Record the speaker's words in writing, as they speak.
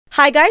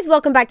Hi guys,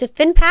 welcome back to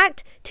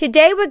Finpact.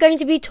 Today we're going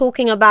to be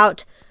talking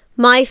about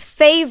my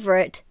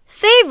favorite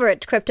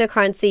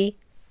cryptocurrency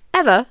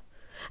ever.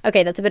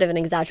 Okay, that's a bit of an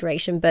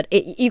exaggeration, but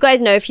you guys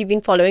know if you've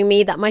been following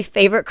me that my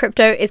favorite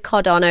crypto is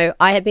Cardano.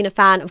 I have been a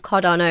fan of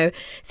Cardano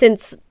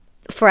since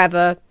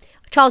forever.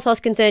 Charles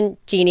Hoskinson,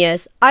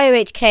 genius.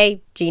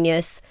 IOHK,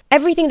 genius.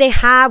 Everything they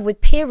have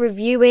with peer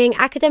reviewing,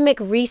 academic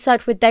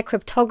research with their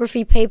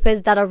cryptography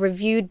papers that are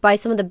reviewed by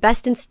some of the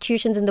best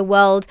institutions in the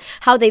world,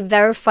 how they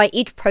verify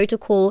each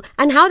protocol,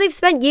 and how they've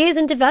spent years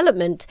in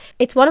development.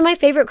 It's one of my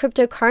favorite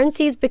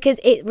cryptocurrencies because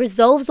it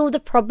resolves all the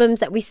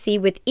problems that we see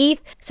with ETH.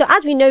 So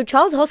as we know,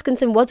 Charles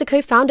Hoskinson was a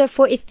co-founder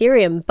for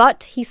Ethereum,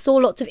 but he saw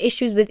lots of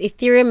issues with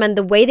Ethereum and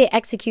the way they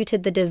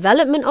executed the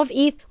development of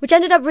ETH, which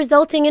ended up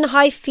resulting in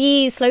high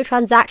fees, slow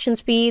transaction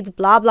speeds,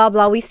 blah, blah,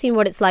 blah. We've seen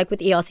what it's like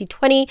with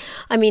ERC20.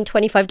 I mean,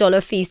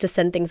 $25 fees to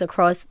send things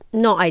across,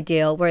 not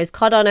ideal. Whereas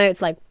Cardano,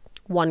 it's like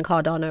one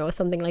Cardano or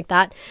something like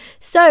that.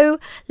 So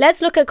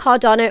let's look at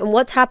Cardano and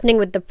what's happening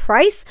with the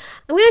price.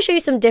 I'm going to show you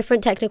some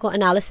different technical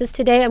analysis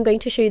today. I'm going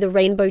to show you the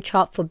rainbow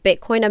chart for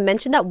Bitcoin. I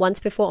mentioned that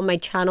once before on my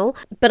channel,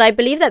 but I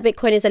believe that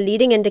Bitcoin is a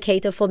leading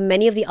indicator for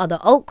many of the other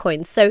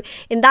altcoins. So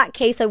in that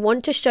case, I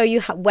want to show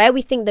you where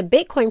we think the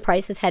Bitcoin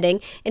price is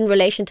heading in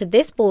relation to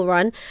this bull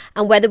run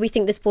and whether we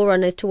think this bull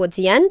run is towards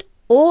the end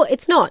or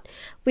it's not.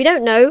 We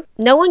don't know.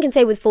 No one can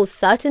say with full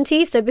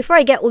certainty. So before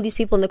I get all these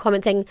people in the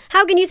comments saying,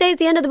 how can you say it's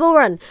the end of the bull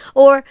run?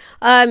 Or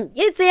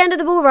it's the end of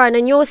the bull run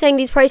and you're saying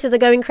these prices are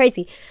going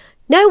crazy.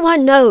 No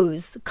one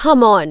knows.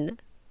 Come on.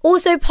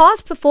 Also,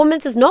 past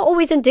performance is not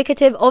always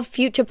indicative of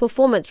future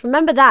performance.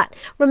 Remember that.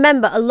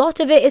 Remember, a lot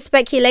of it is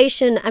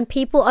speculation and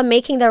people are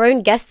making their own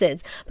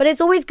guesses. But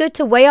it's always good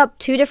to weigh up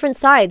two different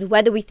sides,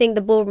 whether we think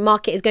the bull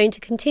market is going to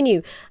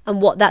continue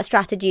and what that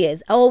strategy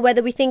is, or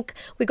whether we think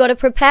we got to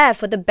prepare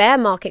for the bear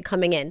market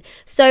coming in.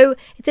 So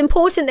it's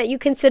important that you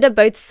consider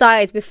both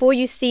sides before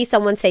you see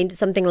someone saying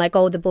something like,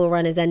 oh, the bull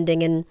run is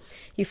ending, and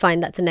you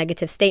find that's a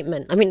negative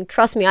statement. I mean,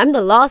 trust me, I'm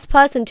the last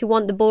person to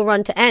want the bull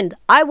run to end.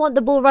 I want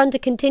the bull run to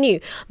continue.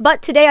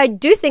 But today I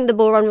do think the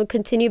bull run will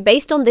continue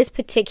based on this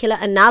particular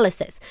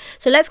analysis.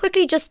 So let's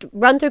quickly just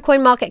run through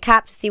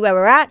CoinMarketCap to see where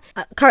we're at.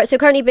 So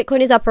currently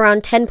Bitcoin is up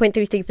around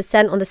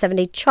 10.33% on the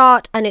 7-day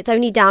chart, and it's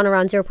only down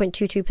around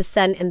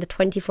 0.22% in the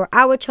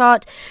 24-hour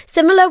chart.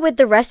 Similar with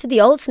the rest of the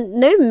alts,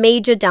 no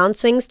major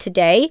downswings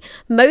today.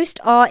 Most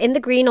are in the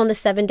green on the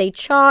 7-day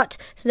chart,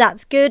 so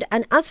that's good.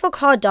 And as for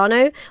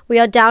Cardano, we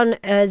are down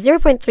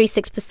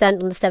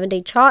 0.36% on the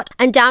 7-day chart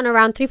and down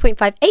around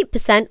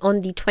 3.58%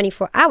 on the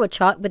 24-hour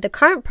chart, with the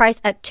current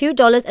price at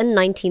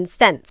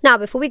 $2.19. Now,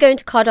 before we go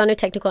into Cardano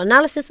technical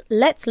analysis,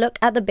 let's look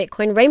at the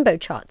Bitcoin rainbow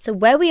chart. So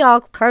where we are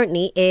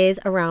currently is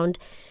around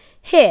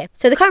here.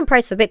 So the current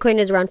price for Bitcoin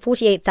is around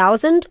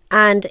 48,000.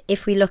 And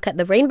if we look at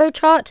the rainbow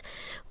chart,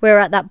 we're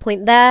at that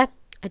point there.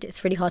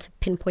 It's really hard to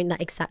pinpoint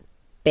that exact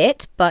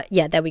bit, but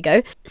yeah, there we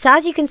go. So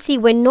as you can see,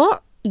 we're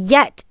not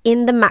yet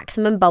in the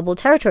maximum bubble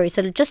territory.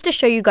 So just to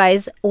show you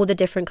guys all the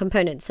different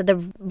components. So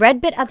the red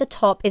bit at the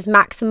top is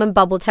maximum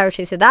bubble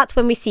territory. So that's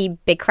when we see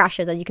big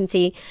crashes. As you can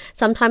see,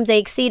 sometimes they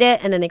exceed it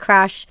and then they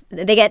crash.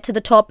 They get to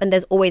the top and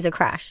there's always a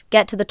crash.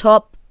 Get to the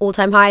top,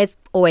 all-time highs,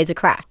 always a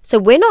crash. So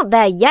we're not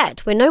there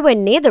yet. We're nowhere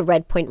near the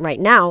red point right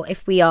now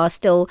if we are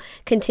still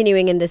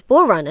continuing in this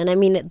bull run. And I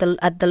mean,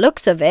 at the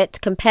looks of it,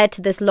 compared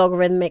to this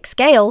logarithmic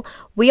scale,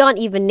 we aren't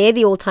even near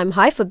the all-time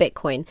high for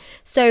Bitcoin.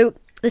 So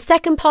the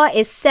second part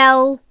is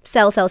sell,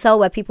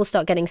 where people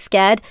start getting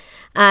scared.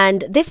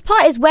 And this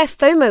part is where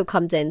FOMO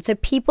comes in. So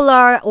people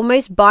are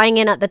almost buying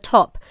in at the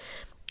top.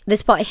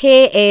 This part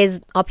here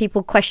is, are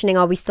people questioning,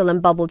 are we still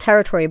in bubble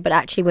territory? But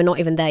actually, we're not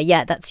even there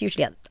yet. That's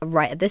usually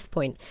right at this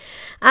point.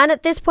 And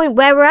at this point,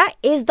 where we're at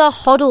is the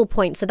HODL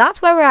point. So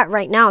that's where we're at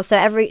right now.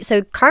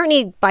 So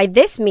currently, by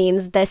this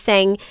means, they're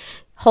saying,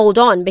 hold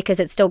on, because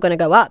it's still going to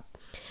go up.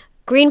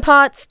 Green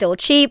part, still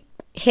cheap.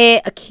 Here,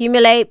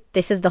 accumulate.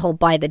 This is the whole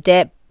buy the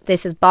dip.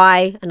 This is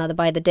buy, another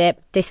buy the dip.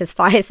 This is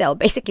fire sale,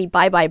 basically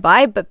buy,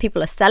 but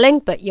people are selling,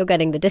 but you're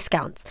getting the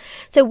discounts.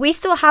 So we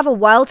still have a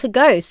while to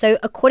go. So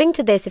according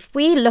to this, if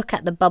we look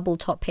at the bubble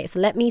top here,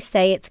 so let me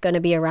say it's going to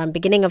be around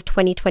beginning of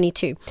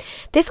 2022.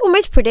 This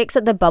almost predicts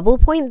at the bubble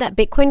point that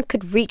Bitcoin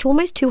could reach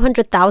almost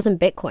 200,000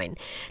 Bitcoin.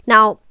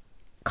 Now,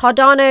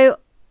 Cardano,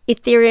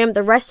 Ethereum,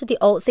 the rest of the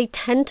alts, they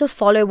tend to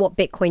follow what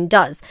Bitcoin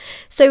does.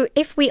 So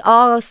if we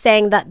are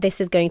saying that this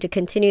is going to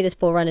continue, this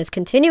bull run is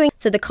continuing,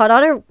 so the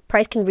Cardano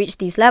price can reach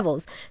these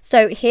levels.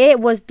 So here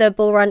was the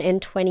bull run in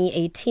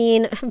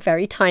 2018,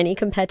 very tiny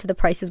compared to the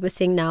prices we're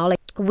seeing now. Like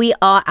we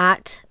are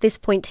at this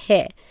point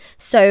here.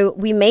 So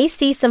we may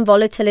see some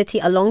volatility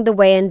along the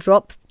way and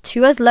drop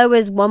to as low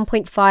as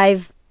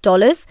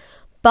 $1.5,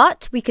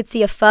 but we could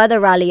see a further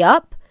rally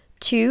up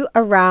to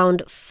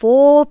around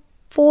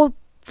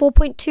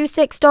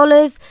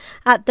 $4.26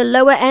 at the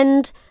lower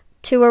end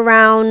to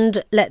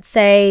around, let's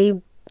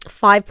say,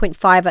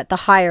 5.5 at the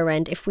higher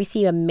end if we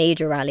see a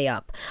major rally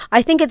up.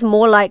 I think it's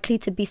more likely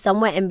to be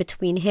somewhere in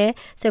between here.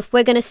 So if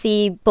we're going to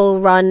see bull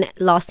run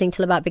lasting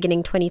till about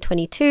beginning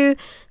 2022,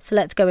 so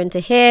let's go into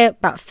here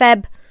about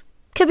Feb,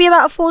 could be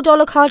about a $4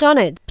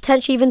 Cardano,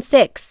 potentially even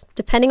 $6,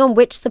 depending on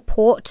which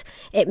support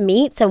it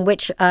meets and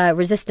which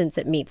resistance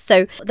it meets.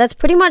 So that's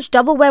pretty much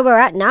double where we're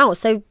at now.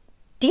 So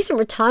decent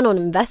return on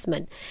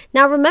investment.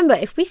 Now remember,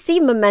 if we see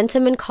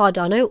momentum in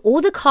Cardano,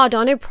 all the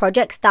Cardano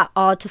projects that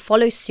are to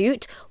follow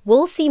suit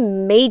will see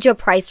major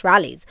price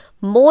rallies,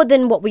 more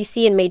than what we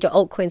see in major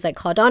altcoins like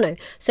Cardano.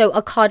 So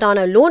a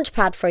Cardano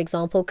Launchpad, for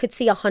example, could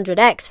see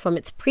 100x from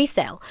its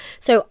pre-sale.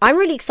 So I'm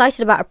really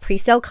excited about a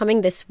pre-sale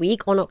coming this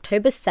week on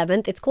October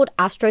 7th. It's called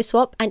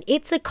Astroswap and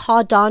it's a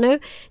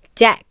Cardano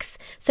Dex.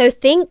 So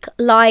think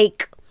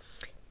like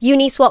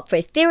Uniswap for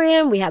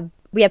Ethereum.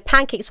 We have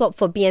PancakeSwap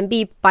for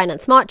BNB,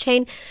 Binance Smart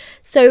Chain.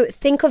 So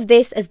think of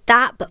this as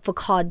that, but for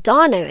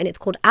Cardano, and it's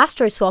called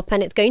Astroswap,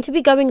 and it's going to be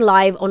going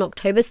live on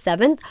October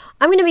 7th.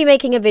 I'm going to be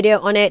making a video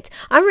on it.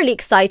 I'm really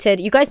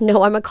excited. You guys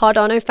know I'm a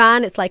Cardano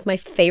fan. It's like my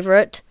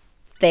favorite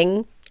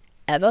thing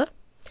ever.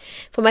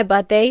 For my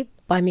birthday,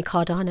 buy me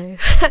Cardano.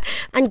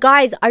 And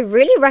guys, I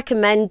really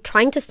recommend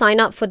trying to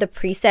sign up for the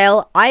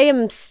pre-sale. I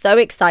am so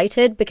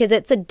excited because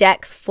it's a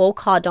DEX for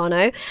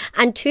Cardano,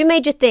 and two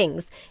major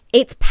things.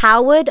 It's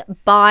powered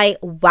by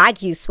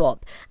Wagyu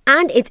Swap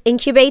and it's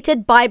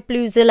incubated by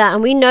Bluezilla.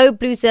 And we know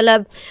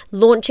Bluezilla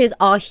launches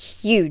are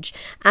huge.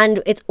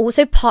 And it's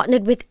also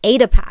partnered with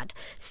Adapad.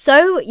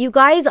 So you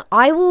guys,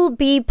 I will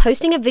be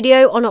posting a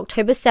video on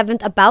October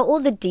 7th about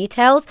all the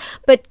details,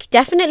 but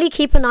definitely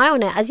keep an eye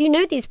on it. As you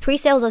know, these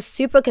pre-sales are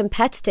super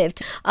competitive.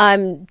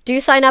 Do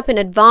sign up in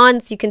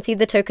advance. You can see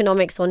the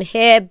tokenomics on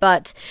here.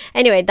 But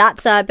anyway,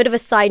 that's a bit of a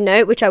side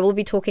note, which I will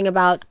be talking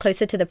about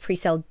closer to the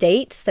pre-sale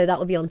date. So that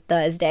will be on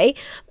Thursday.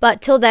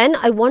 But till then,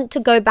 I want to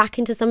go back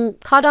into some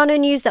Cardano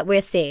news that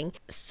we're seeing.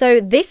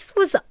 So this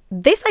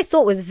I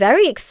thought was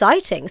very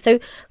exciting. So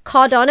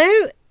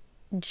Cardano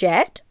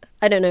Djed,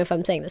 I don't know if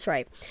I'm saying this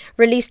right,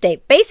 release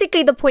date.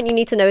 Basically, the point you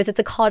need to know is it's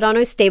a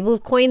Cardano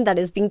stablecoin that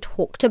is being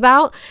talked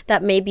about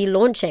that may be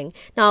launching.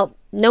 Now,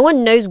 no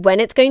one knows when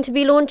it's going to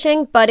be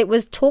launching, but it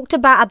was talked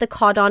about at the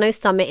Cardano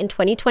Summit in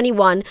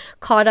 2021.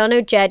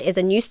 Cardano Djed is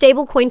a new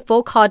stablecoin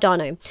for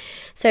Cardano.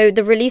 So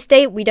the release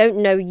date, we don't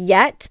know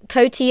yet.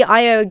 Coty,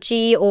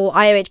 IOG, or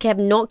IOHK have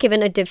not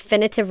given a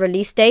definitive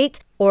release date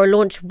or a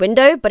launch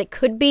window, but it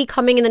could be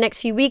coming in the next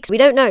few weeks. We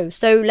don't know.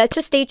 So let's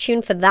just stay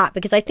tuned for that,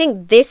 because I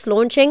think this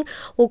launching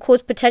will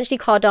cause potentially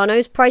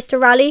Cardano's price to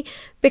rally,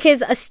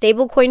 because a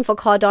stablecoin for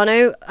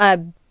Cardano,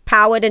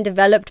 powered and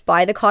developed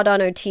by the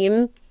Cardano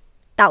team,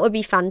 that would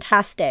be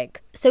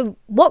fantastic. So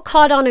what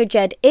Cardano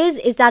Djed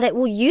is that it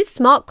will use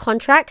smart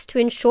contracts to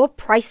ensure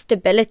price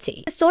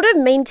stability. It sort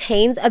of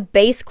maintains a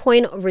base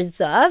coin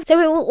reserve, so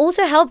it will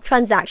also help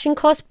transaction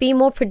costs be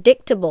more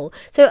predictable.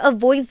 So it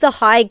avoids the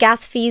high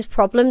gas fees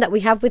problem that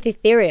we have with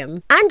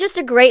Ethereum. And just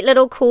a great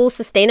little cool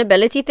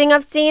sustainability thing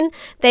I've seen,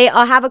 they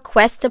have a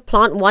quest to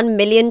plant 1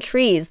 million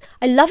trees.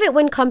 I love it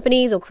when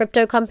companies or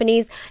crypto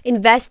companies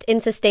invest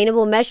in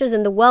sustainable measures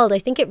in the world. I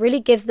think it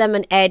really gives them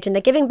an edge and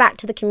they're giving back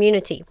to the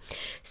community.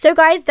 So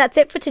guys, that's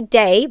it for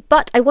today.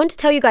 But I want to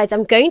tell you guys,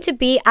 I'm going to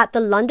be at the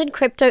London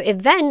crypto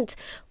event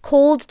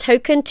called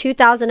Token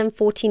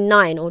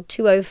 2049 or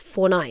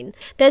 2049.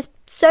 There's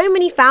so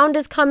many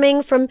founders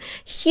coming from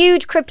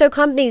huge crypto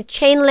companies,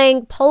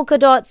 Chainlink,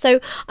 Polkadot. So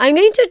I'm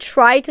going to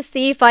try to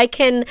see if I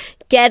can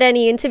get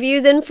any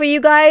interviews in for you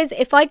guys.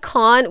 If I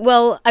can't,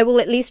 well, I will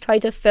at least try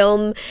to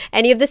film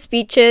any of the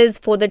speeches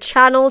for the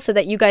channel so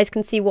that you guys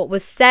can see what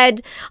was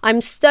said.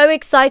 I'm so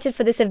excited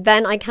for this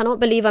event. I cannot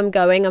believe I'm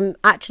going. I'm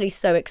actually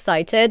so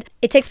excited.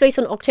 It takes place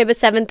on October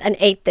 7th and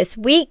 8th this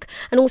week.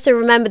 And also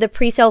remember, the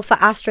pre-sale for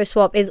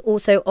Astroswap is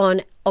also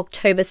on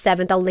October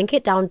 7th. I'll link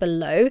it down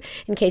below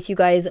in case you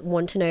guys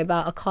want to know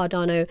about a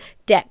Cardano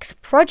Dex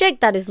project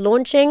that is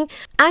launching.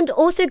 And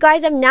also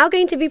guys, I'm now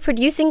going to be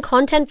producing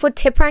content for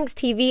TipRanks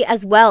TV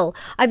as well.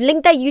 I've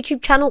linked their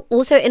YouTube channel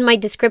also in my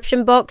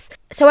description box.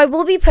 So I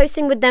will be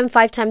posting with them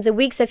 5 times a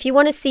week. So if you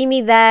want to see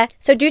me there,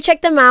 so do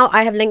check them out.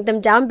 I have linked them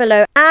down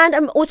below. And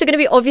I'm also going to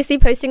be obviously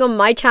posting on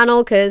my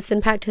channel because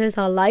Finpacters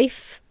are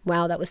life.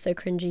 Wow, that was so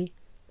cringy,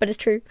 but it's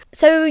true.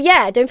 So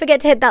yeah, don't forget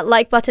to hit that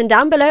like button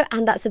down below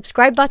and that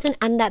subscribe button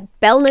and that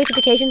bell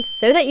notification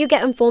so that you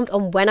get informed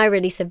on when I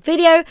release a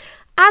video.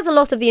 As a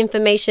lot of the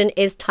information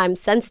is time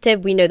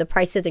sensitive, we know the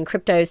prices in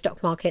crypto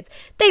stock markets,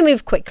 they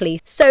move quickly.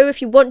 So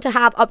if you want to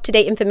have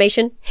up-to-date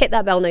information, hit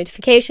that bell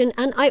notification.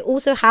 And I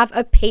also have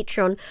a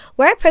Patreon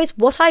where I post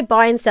what I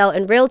buy and sell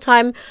in real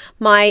time,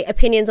 my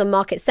opinions on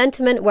market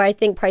sentiment, where I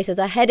think prices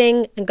are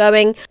heading and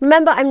going.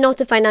 Remember, I'm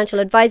not a financial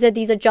advisor.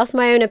 These are just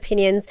my own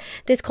opinions.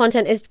 This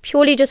content is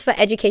purely just for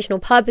educational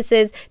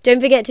purposes. Don't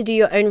forget to do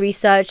your own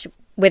research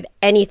with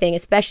anything,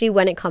 especially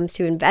when it comes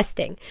to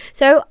investing.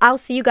 So I'll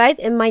see you guys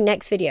in my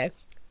next video.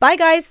 Bye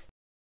guys.